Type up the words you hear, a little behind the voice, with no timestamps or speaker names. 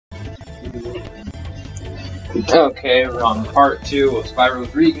Okay, we're on part 2 of Spyro's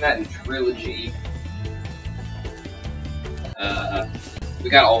Reignited Trilogy. We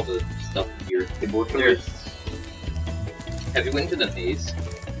got all the stuff here. Have you went to the maze?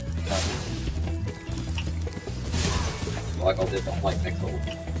 Like all this on like next level.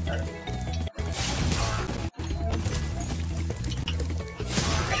 Alright.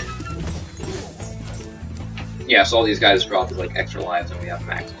 Yeah, so all these guys drop like extra lives and we have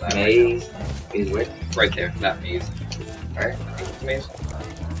max of that. Maze is where? Right there, that maze. Alright. Maze?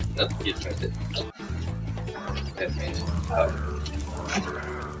 No, you just missed it. That's maze.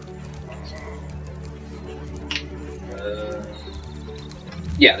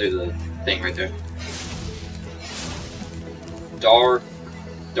 Yeah, there's a thing right there. Dark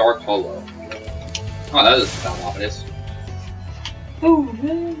Hollow. Oh, that doesn't sound ominous. Oh,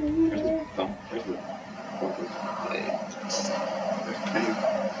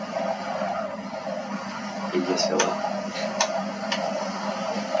 he just fell out.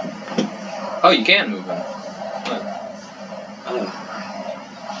 Oh, you can move him. Oh.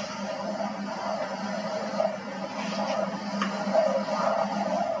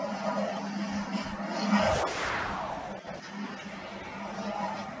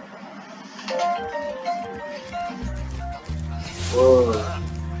 Whoa.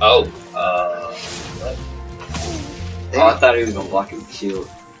 Oh, what? Oh, I thought he was gonna block it with the shield.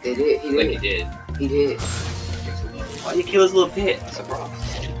 He did. like he did. He did. Why'd you kill his little pit? Surprise.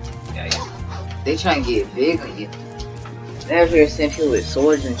 Yeah, yeah. They try and get big on you. They're here send people with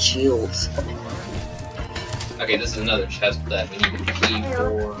swords and shields. Okay, this is another chest that we need a key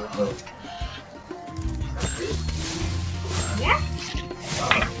for. Yeah?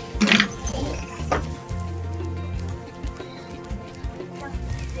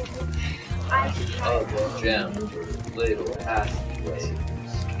 Oh, the gems are little passageways.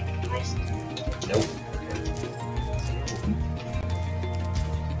 Nope.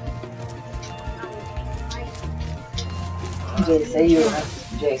 Jay, say you're right.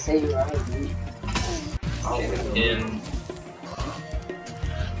 Jay, say you're right, dude. In.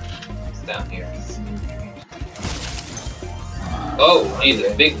 It's down here. Oh, he's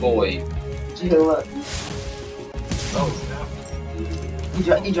a big boy. Jay, look. Oh, snap.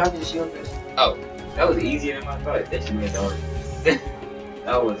 You dropped your shield first. Oh, That was easier than I thought. That should be dark.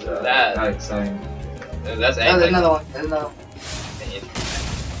 That was not exciting. that's Oh, there's like, another one. There's another one.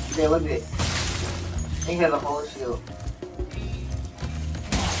 Jay, look at it. He has a whole shield.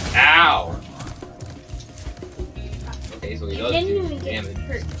 ow! Okay, so he does Didn't do even get damage.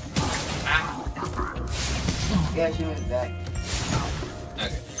 hurt. Ow! Yeah, shoot him in the back.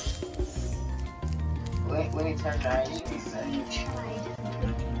 Okay. When he turns around, shoot him in the back.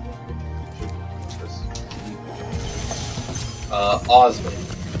 Osmond.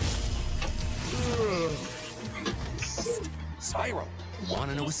 Spyro,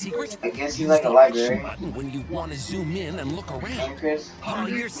 wanna know a secret? I guess he's like a librarian. Button when you wanna zoom in and look And around. Chris. Oh,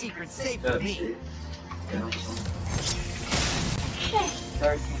 your secret's safe with me.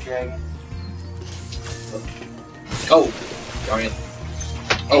 Dark Dragon. Oh! Darn it.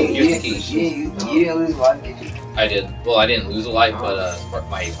 Oh, Hey, here's the you keys. didn't lose one, did you? I did. Well, I didn't lose a life, but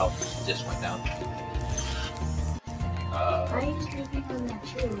my health just went down. Why are you sleeping on that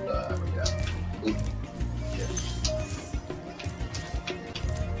tree? Oop.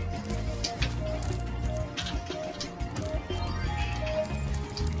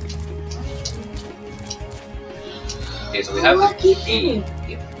 Okay, so we have Lucky the key.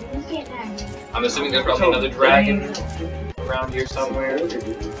 Look at that. I'm assuming there's probably another dragon. around here somewhere.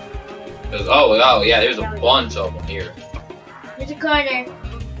 Oh, yeah, there's a bunch of them here. There's a corner.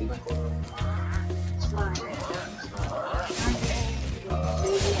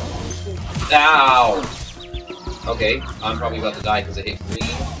 Ow! Okay, I'm probably about to die because it hit green.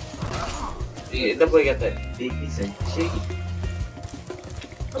 Yeah, definitely got that big piece of chicken.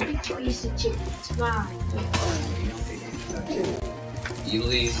 Big piece of chicken. It's fine. You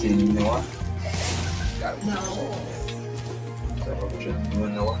leave. You know what? Got it. No. You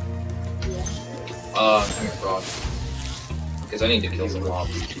wanna know what? Come here, frog. Because I need to kill some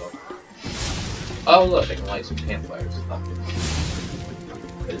mobs and stuff. Oh, look, I can light some campfires.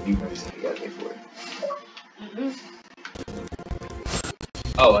 Because you never said you gotta pay for it.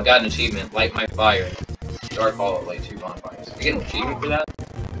 Oh, I got an achievement. Light my fire. Dark Hollow, light 2 bonfires. You get an achievement for that?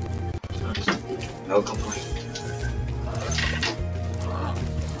 No complaint.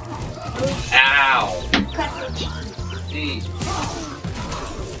 Ow! Jeez.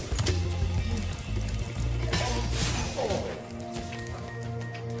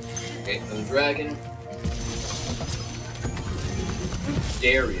 Okay, another dragon.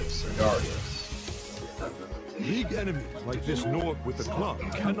 Darius or Darius. League enemies like this Nork with the club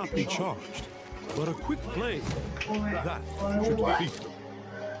cannot be charged, but a quick flame, that should defeat them.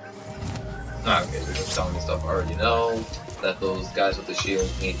 Okay, so just telling me stuff I already know. That those guys with the shield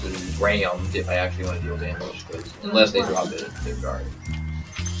need to be rammed if I actually want to deal damage, because unless they drop it, they guard.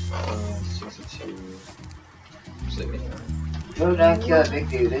 62. Sleeping. Go down, kill that big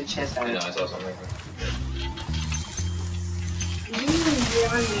dude. There's chest on I know, it. I saw something.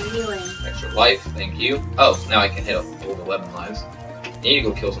 Anyway. Extra life, thank you. Oh, now I can hit over 11 lives. I need to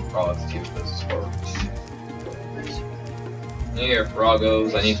go kill some frogs too, because it's hard. Here,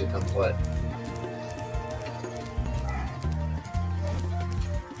 froggos, I need to complete.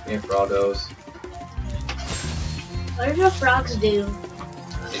 Here, froggos. What do the frogs do?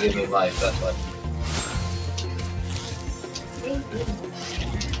 They give me life, that's what.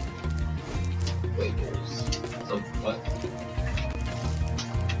 Wait, there's some, what?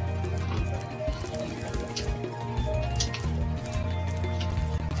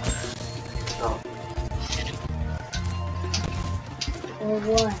 Or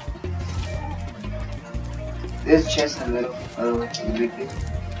what? There's a chest in the middle. Oh, the big dude.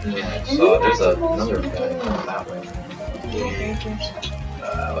 Yeah, so there's another guy coming that way.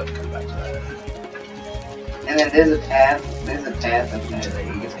 Let's come back to that. And then there's a path. There's a path up there that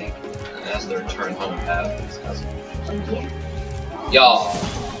you can take. And that's the return home path. Yeah. Y'all.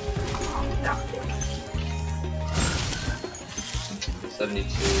 72.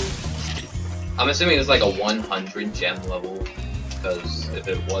 I'm assuming it's like a 100 gem level, because if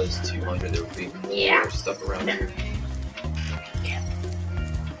it was 200, there would be more stuff around here.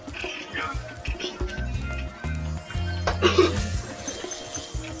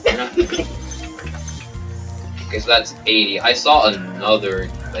 Okay, so that's 80. I saw another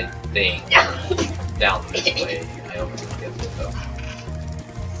like thing down this way. I don't think get it though.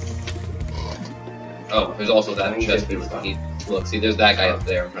 Oh, there's also that chest piece. Look, see, there's that guy up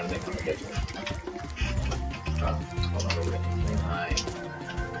there. I'm trying to think how to get to him. Hold on, over here.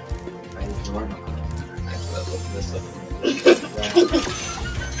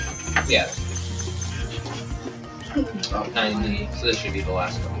 Yeah. 90. So this should be the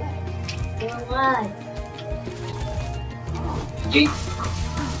last one. What? Yeet.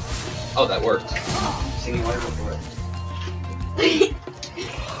 Oh, that worked. Singing one before.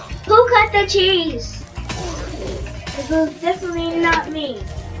 Who cut the cheese? It was definitely not me.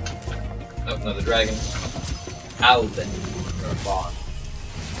 Oh, another dragon. Alvin. Or Bond.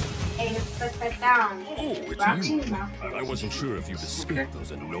 Hey, put that down. Oh, it's Roxy's you. mouth. I wasn't sure if you'd escaped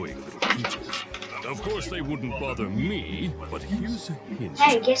those annoying little creatures. Of course, they wouldn't bother me, but here's a hint.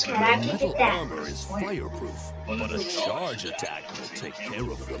 Hey, guess what? I can Metal get that. armor is fireproof, but a charge attack will take care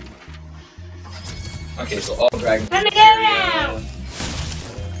of them. Okay, so all dragons. Time to go now!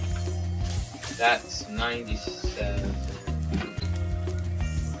 That's 97.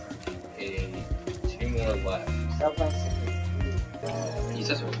 Okay, 2 more left. Stop playing He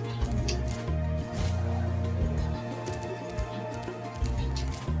says what?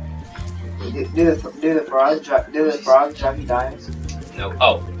 Do the frog drop you dimes? No.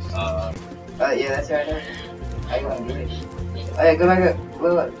 Oh. Yeah, that's right there. How you gonna get it? Oh yeah, go back up.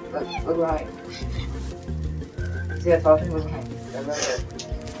 Look behind. See that tall thing? Look behind. Go back there.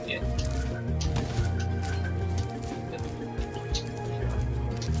 Yeah.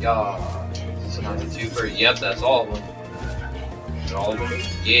 Yeah. So now the 2 for. Yep, that's all of them. Is that all of them?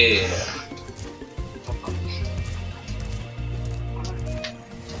 Yeah.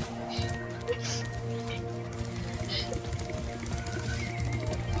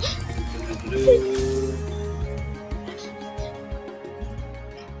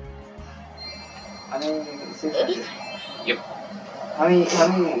 Yep. How many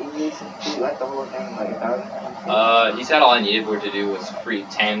you need to do like the whole thing, like 1,000? He said all I needed for it to do was free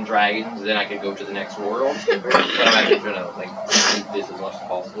 10 dragons, then I could go to the next world. But I'm actually trying to like keep this as much as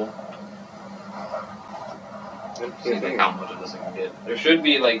possible. See like how much of this I can get. There should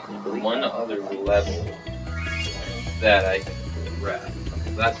be like one other level that I can grab.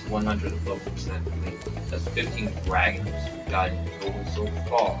 That's 112%. That's 15 dragons we've gotten in total so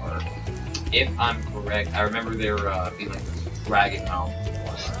far. If I'm correct, I remember there being like this dragon mount.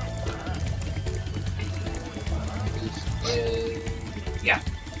 Yeah.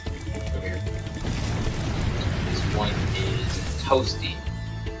 Over here. This one is toasty.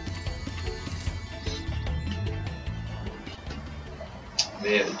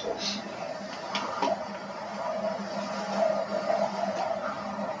 Very toasty.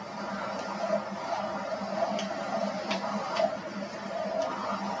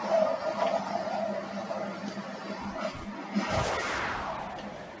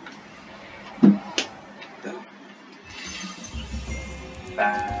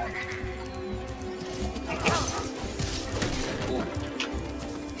 bad. Ooh.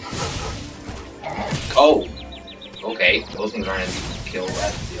 Oh! Okay, those things aren't as kill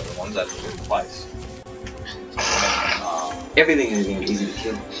as the other ones. That's twice. Everything in the game is easy to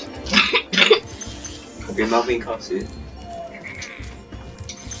kill. Hope your mouth being cuffed it.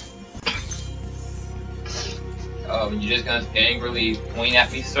 You're just gonna angrily point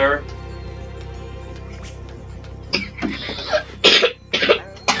at me, sir?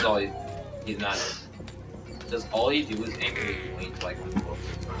 That's all he's not. Does all he do is angrily point like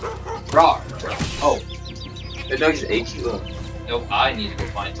Rawr! Oh. The dog just ate you up. Nope, I need to go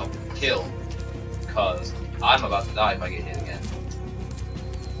find something to kill. Because I'm about to die if I get hit again.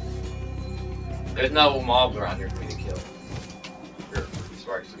 There's no mobs around here for me to kill. Sure,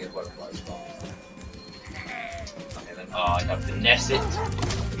 sparks to get butterflies from. Okay, then, I have to finesse it.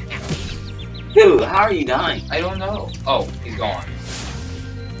 Dude, how are you dying? I don't know. Oh, he's gone.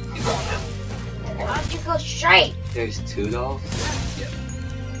 He's gone now. Why'd you go straight? There's 2 dogs? Yeah.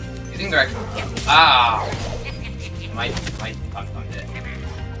 You think they're actually... Ah! I'm dead.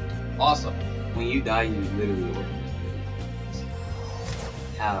 Awesome. When you die, you literally work.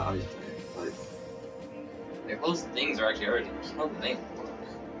 How? I was playing. If those things are actually already killed, they work.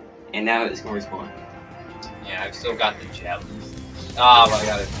 And now it's gonna respawn. Yeah, I've still got the gems. Ah, but I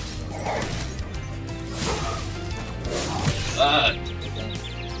got it.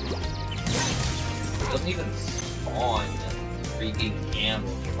 It doesn't even spawn freaking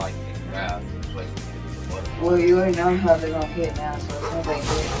animals if I can grab. Like, what? Well, you already know how they're gonna hit now, so as soon as they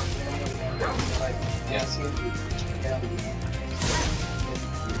hit, like, Yeah. see if you can get them again.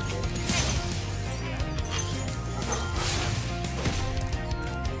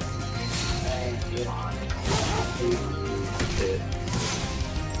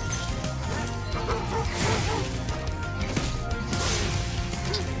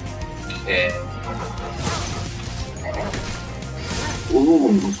 Okay.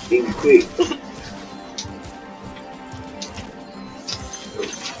 Ooh, being quick.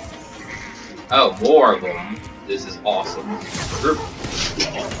 Oh, more of them. This is awesome.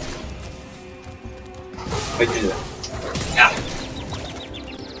 I do that. Yeah.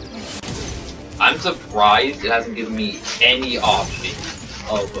 I'm surprised it hasn't given me any option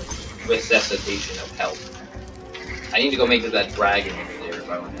of resuscitation of health. I need to go make that dragon over there if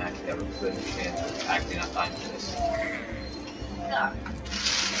I want to actually have a good chance of actually not dying for this.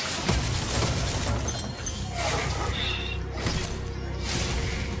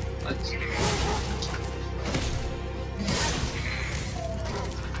 Let's...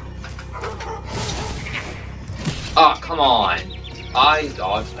 Ah, come on! I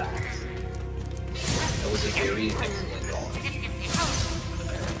dodged that. That was a very excellent dodge.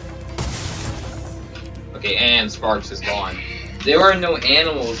 Okay, and Sparks is gone. There are no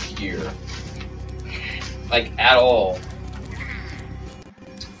animals here. Like, at all.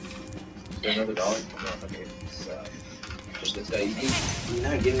 Is there another dog? No, okay. Just this guy eating. You're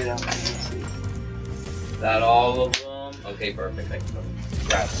not getting it out. Is that all of them? Okay, perfect. I can go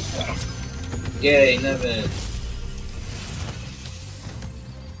grab this guy. Yay, Nevin!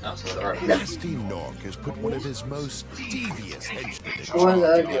 Oh, so there are. Nasty Nog has put one of his most devious henchmen in Or the charge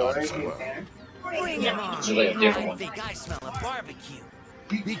other of or God's you work. can. Bring him on. It's like a different one. I think I smell a barbecue.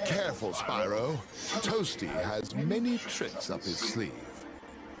 Be careful, Spyro. Toasty has many tricks up his sleeve.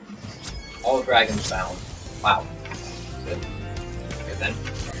 All the dragons found. Wow. Good. Okay then.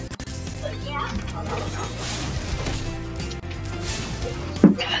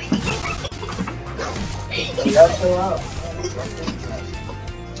 You gotta chill out.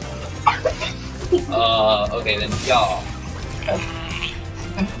 Okay then, y'all.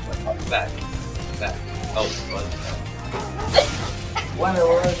 Back. Back. Oh, what? Wonder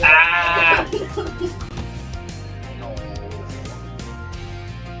what? Ah! No.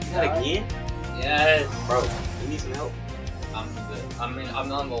 Not again? Yes. Bro, you need some help.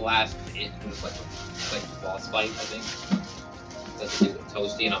 I'm on the last hit. It's like a boss fight, I think. That's to do with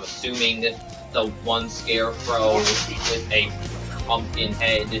Toasty, and I'm assuming the one scarecrow with a pumpkin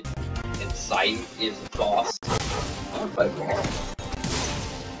head and scythe is the boss. I'm gonna fight for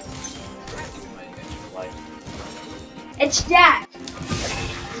It's Jack.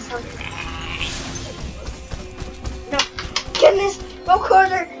 No. Goodness. Go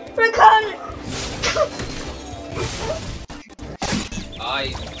corner. Go corner.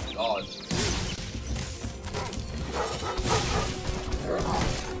 I dodged.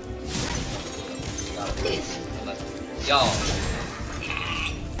 Y'all.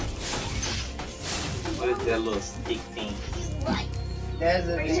 What is that little stick thing? There's a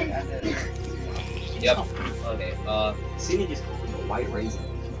thing. Yep. Okay. See me just go from the white raisin.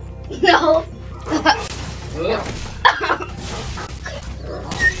 No.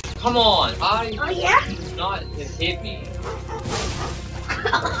 Come on, Oh yeah. did not hit me.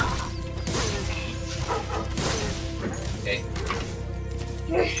 Okay.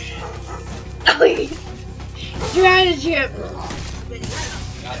 Oh yeah. Try to chip.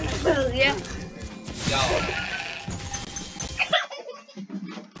 Got it. Oh yeah. Yo.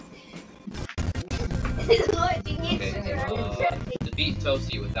 Okay, defeat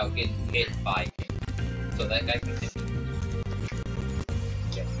Toasty without getting hit by him. So that guy can hit me.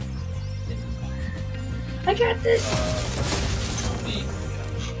 I got this. Me.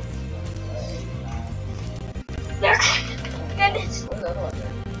 There. Got it. Where's the other one?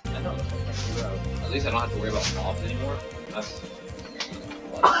 I know. At least I don't have to worry about mobs anymore. That's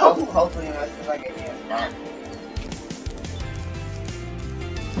Hopefully, that's because I get hit.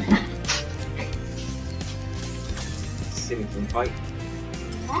 See if we can fight.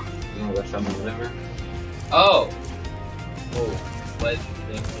 you know, left on the liver. Oh! Oh, what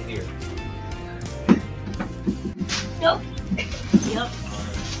thing here? Nope. Yep.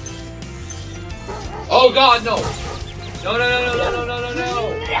 Oh god, no! No, no, no, no, no, no, no, no,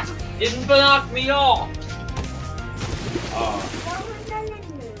 no! Didn't knock me off!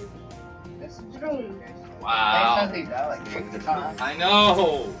 This is true. Wow. I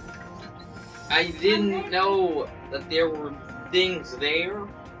know! I didn't know that there were things there.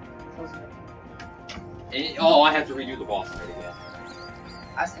 And, oh, I have to redo the boss fight again.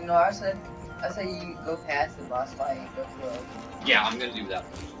 I said you go past the boss fight and go through. Yeah, I'm gonna do that.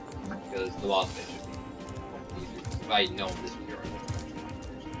 Because the boss fight should be easier. If I had known this would be already.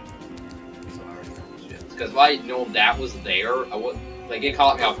 Because if I had known that was there, I would like it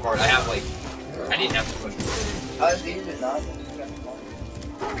caught me off guard. I didn't have too much. Oh, it's easy not.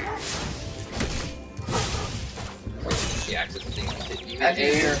 Yeah, except the thing I do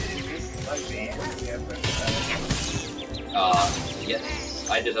hear this like band. Yes.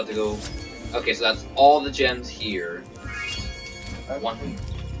 I just have to go. Okay, so that's all the gems here. One.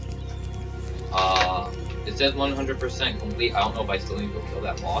 It says 100% complete. I don't know if I still need to go kill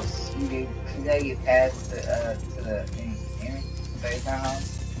that boss. You gotta get past to the thing.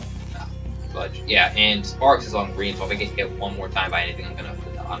 House. But yeah, and Sparks is on green, so if I get hit one more time by anything, I'm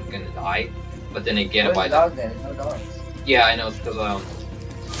gonna die. But then again, if I dog there? No dogs. yeah, I know it's because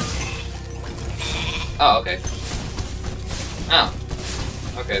oh, okay. Oh,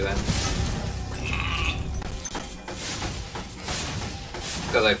 okay then.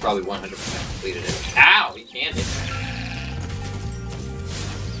 Because I probably 100% completed it. Ow! He can't hit me.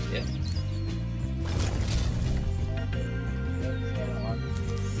 Yeah.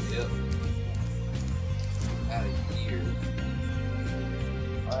 Yep. Out of here.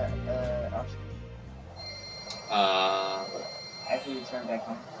 After you turn back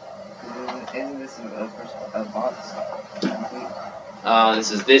on. Isn't this a box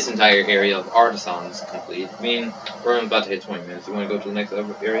complete? This entire area of Artisans complete. I mean, we're about to hit 20 minutes. You want to go to the next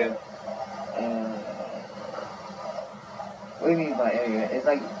area? What do you mean by area? It's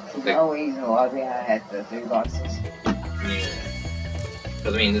like, Okay. always in the lobby I had the 3 boxes. Yeah.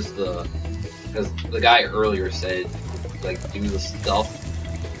 Because I mean, this is because the guy earlier said, like, do the stuff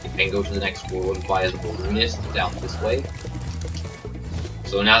and go to the next world via the balloonist down this way.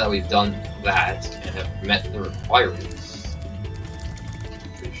 So now that we've done that and have met the requirements,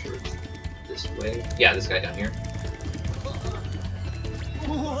 I'm pretty sure it's this way. Yeah, this guy down here.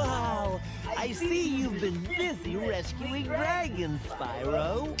 Wow! I see you've been busy rescuing dragons,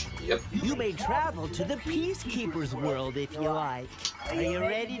 Spyro. Yep. You may travel to the Peacekeeper's world if you like. Are you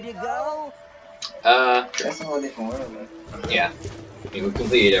ready to go? That's a whole different world, yeah. I mean, we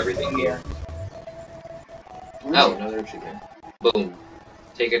completed everything here. Oh, another achievement. Boom.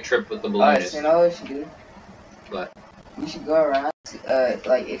 Take a trip with the Alright, balloonist. so you know what you should do? What? You should go around,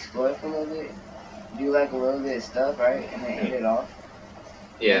 like, explore for a little bit, do, like, a little bit of stuff, right, and then end it off.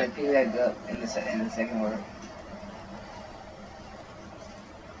 Yeah. And then pick that up in the second world.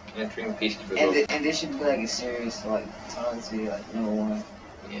 Entering the Peacekeeper. And this should be, like, a series, like, honestly, like, #1.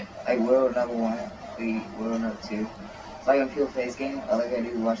 Yeah. Like, world #1, world #2. It's like a pure face game. All I gotta do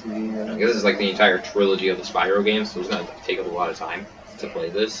is watch the video. This is like the entire trilogy of the Spyro games, so it's gonna take up a lot of time to play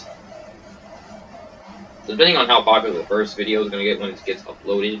this. Depending on how popular the first video is gonna get when it gets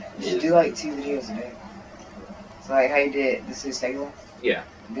uploaded. You should do like 2 videos a day. So like how you did this is the second one? Yeah.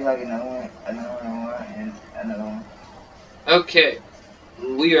 Do like another one, and another one. Okay.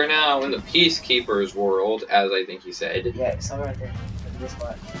 We are now in the Peacekeeper's world, as I think he said. Yeah, somewhere right there. This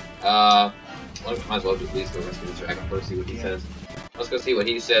spot. Might as well just leave the rest of this dragon first, see what he says. Let's go see what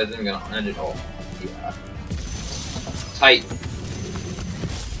he says, and I'm gonna end it all. Yeah. Tight.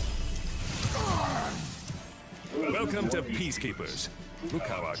 Welcome to Peacekeepers. Look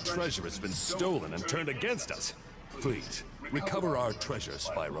how our treasure has been stolen and turned against us. Please, recover our treasure,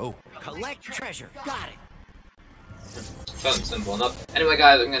 Spyro. Collect treasure. Got it. Sounds simple enough. Anyway,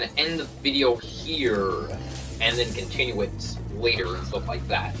 guys, I'm gonna end the video here and then continue it later and stuff like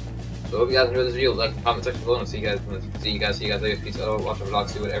that. So, I hope you guys enjoyed this video. Like, comment section below, and see you guys later. Peace out. Watch our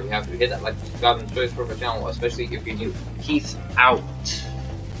vlogs, do whatever you have to. Hit that like, subscribe, and share this for my channel, especially if you're new. Peace out.